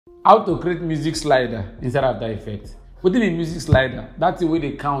How to create music slider inside After Effects. Within a music slider, that's the way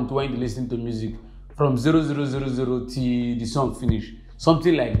they count when you listen to music from 0000 till the song finish.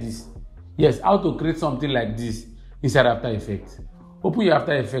 Something like this. Yes, how to create something like this inside After Effects. Open your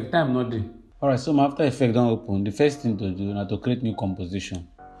After Effects, time not there. Alright, so my After Effects don't open. The first thing to do is to create new composition.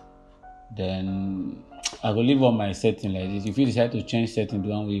 Then I will leave all my setting like this. If you decide to change setting the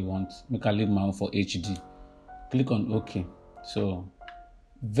one way you want, make I leave my own for HD. Click on OK. So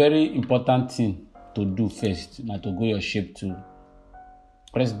very important thing to do first now to go your shape tool.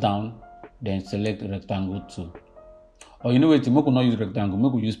 Press down, then select rectangle tool. Or you know what, make we not use rectangle,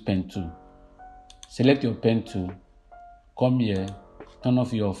 make we use pen tool. Select your pen tool, come here, turn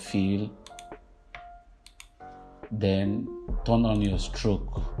off your fill, then turn on your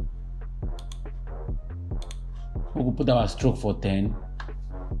stroke. We will put our stroke for 10.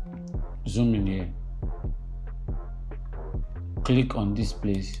 Zoom in here. Click on this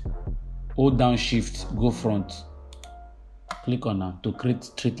place. Hold down shift, go front. Click on now to create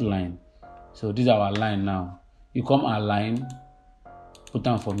straight line. So this is our line now. You come align, put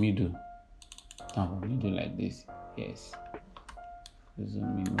down for middle. Put down for middle like this. Yes.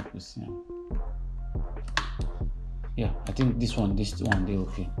 Zoom in, yeah, I think this one they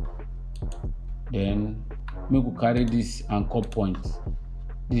okay. Then make we carry this anchor point.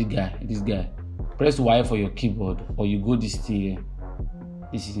 This guy. Press Y for your keyboard, or you go this thing here.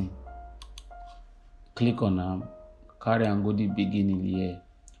 This is click on carry and go the beginning here.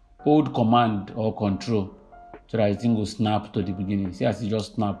 Hold command or control so that it will snap to the beginning. See as it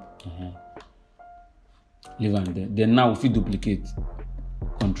just snap. Leave and there. Then now if you duplicate,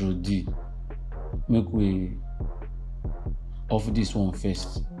 Control D. Make we off this one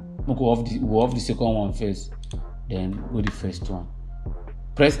first. Make we off the second one first. Then go the first one.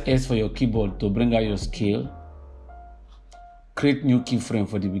 Press S for your keyboard to bring out your scale. Create new keyframe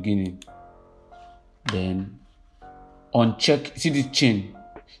for the beginning. Then uncheck. See this chain.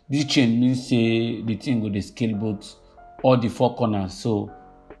 This chain means say the thing with the scale both all the four corners. So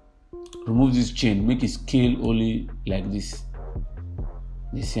remove this chain. Make it scale only like this.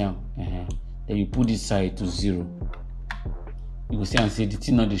 This here. Then you put this side to 0. You will see and say the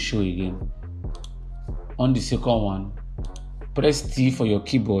thing not the show again. On the second one, press T for your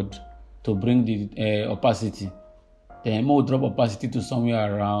keyboard to bring the opacity. Then we'll drop opacity to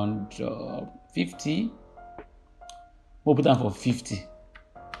somewhere around 50. We'll put down for 50.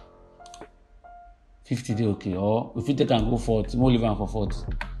 50 day okay. Or if you take and go 40, we'll leave on for 40.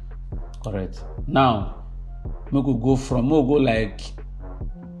 Correct. Now, we'll go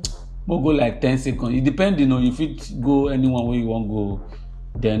like 10 seconds. It depends, if it go anyone where you want to go,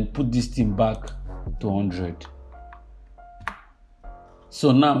 then put this thing back to 100.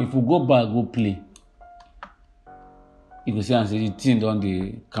 So now if we go back, go play, you can see and say the thing on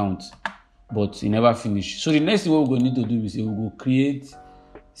the count, but it never finish. So the next thing we're going to need to do is we'll go create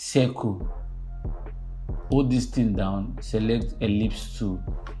circle. Hold this thing down, select ellipse tool.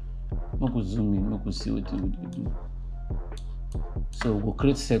 Make we zoom in, make we see what we do. So we'll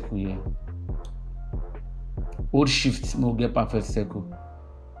create circle here. Hold shift, we'll get perfect circle.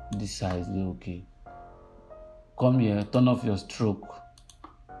 This size is okay. Come here, turn off your stroke.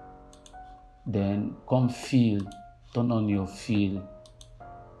 Then come fill, turn on your fill.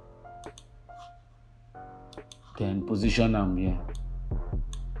 Then position them here.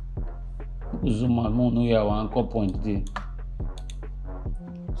 Zoom out, more know your anchor point there.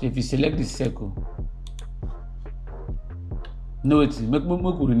 So if you select this circle, no it make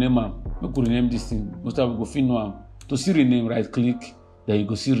rename am. Make rename this thing. Most of you go fit know am. To see rename, right click, then you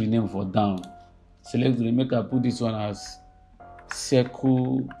go see rename for down. Select the make I put this one as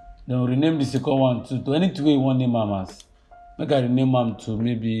circle. Then rename the second one to anything you want name am as. Make I rename am to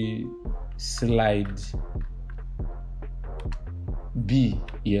maybe slide B.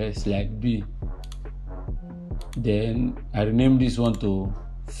 Yes, like B. Then I rename this one to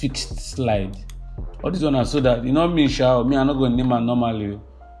fixed slide. All this one are so that me I'm not going to name am normally.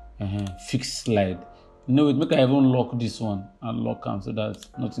 Fixed slide. It make I even lock this one and lock am so that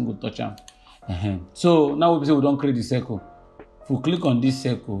nothing will touch am. So now we say we don't create the circle. If we click on this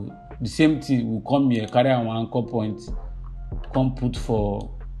circle, the same thing will come here, carry our anchor point, come put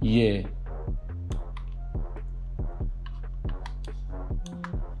for here.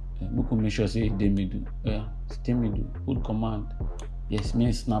 Make sure say the middle. Stay middle. Hold command. Yes,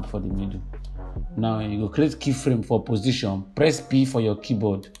 me snap for the middle. Now you go create keyframe for position. Press P for your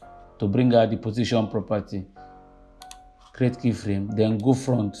keyboard to bring out the position property. Create keyframe, then go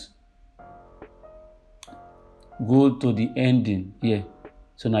front. Go to the ending here.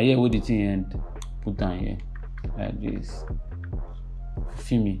 So now here where the thing end, put down here like this.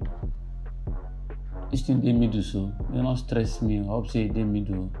 feel me. This thing dey middle, so you not stress me. I hope say dey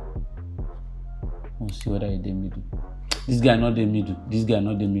middle. We'll see whether it dey middle. This guy not dey middle. This guy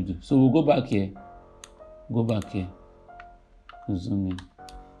not dey middle. So we'll go back here. Go back here. We'll zoom in.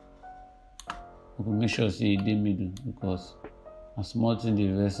 We'll make sure say it dey middle because a small thing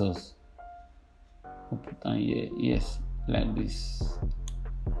dey vex us. We'll put down here. Yes, like this.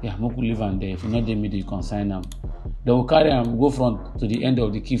 Yeah, we could leave am there. If you not dey middle, you can sign am. Then we'll carry am go front to the end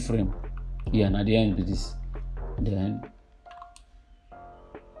of the keyframe. Yeah, and at the end with this. Then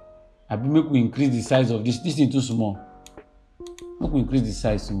I make we increase the size of this. This is too small. Make we increase the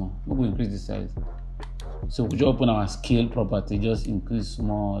size small. Make we increase the size. So we just open our scale property, just increase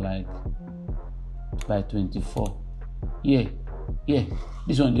small like by 24. Yeah.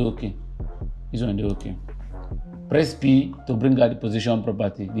 This one dey okay. This one dey okay. Press P to bring out the position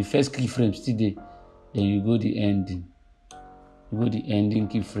property. The first keyframe still there. Then you go the ending. You go the ending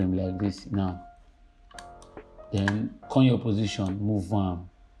keyframe like this now. Then come your position, move on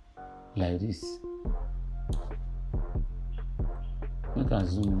like this. Make a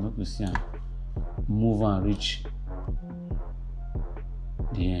zoom in, make you see am. Move and reach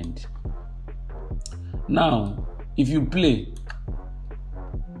the end. Now, if you play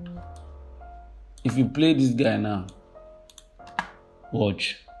this guy now,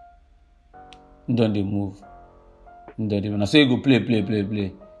 watch. Don't they move? Now, so you go play.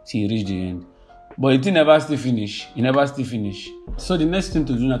 See, you reach the end. But it never still finish. So the next thing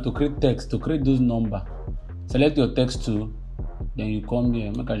to do now to create text, to create those numbers. Select your text tool. Then you come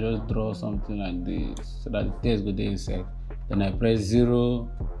here. Make I just draw something like this so that the text go there inside. Then I press 0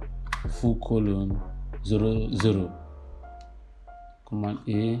 full colon 0 0. Command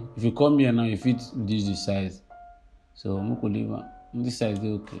A. If you come here now, you fit reduce the size. So we could leave this size is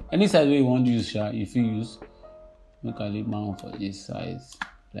okay. Any size you want to use, if you use, make a leave mount for this size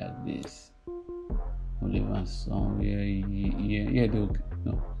like this. We'll leave one somewhere here. Yeah, they okay.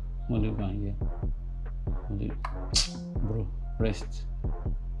 No, we'll leave one here. Bro, rest.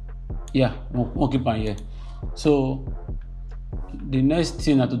 Yeah, we'll keep on here. So the next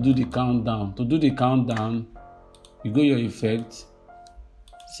thing is to do the countdown. To do the countdown, you go your effect,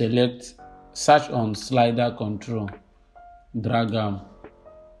 select, search on slider control, drag them,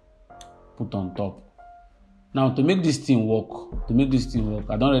 put on top. Now to make this thing work,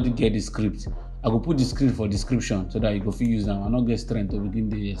 I don't already get the script. I go put the script for description so that you go fit use them. I not get strength to begin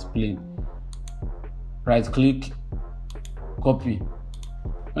to explain. Right click, copy.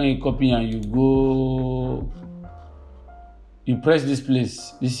 When you copy and you press this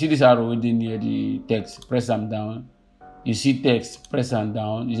place. You see this arrow within near the text. Press them down. You see text. Press them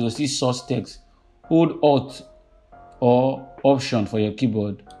down. You will see source text. Hold Alt or Option for your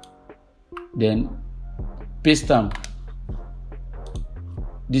keyboard. Then paste them.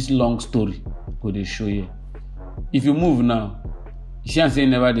 This long story go dey show here. If you move now, you see and say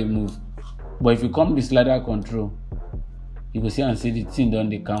never they move. But if you come the slider control, you go see and say the thing don't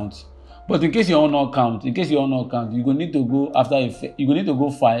they count. But in case you want not count, you go need to go after effect. You go need to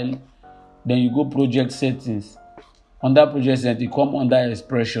go file, then you go project settings. Under project settings, you come under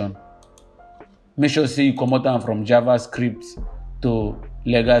expression. Make sure say you come out from JavaScript to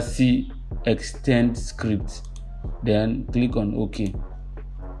legacy extend script. Then click on OK.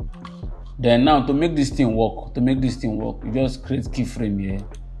 Then now to make this thing work, you just create keyframe here.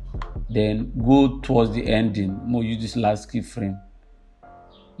 Then go towards the ending. More use this last keyframe.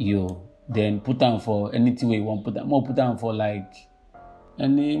 Then put them for anything where you want. Put them for like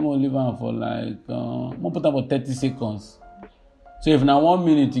more leave them for like more put them for 30 seconds. So if now 1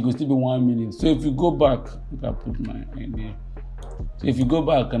 minute, it will still be 1 minute. So if you go back, I put my idea. So if you go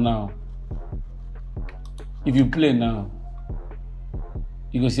back now, if you play now,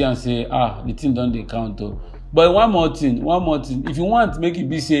 you go see and say, the thing don't they count though. But one more thing. If you want to make it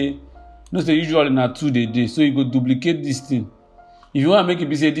be say, say usually na 2 day, so you go duplicate this thing. If you want to make it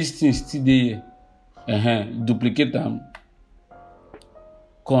be say this thing still there, duplicate them.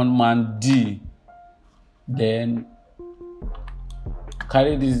 Command D. Then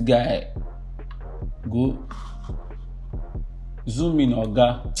carry this guy. Go zoom in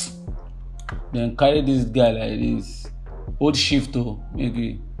oga. Then carry this guy like this. Hold shift to make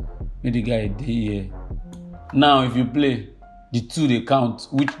the guy dey here. Now if you play, the 2 they count,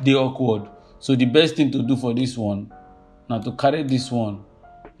 which they awkward. So the best thing to do for this one, now to carry this one,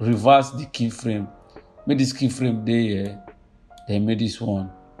 reverse the keyframe. Make this keyframe dey here, then make this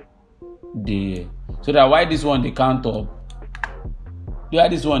one dey here. So that while this one they count up,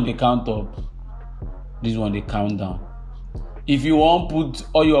 this one they count down. If you want put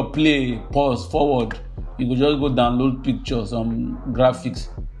all your play pause forward, You go just go download pictures, some graphics,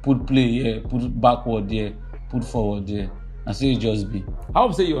 put play here, put backward there, put forward there, and so it just be. I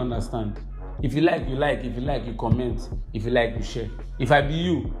hope say you understand. If you like, you like. If you like, you comment. If you like, you share. If I be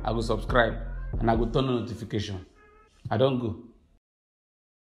you, I go subscribe and I go turn on notification. I don't go.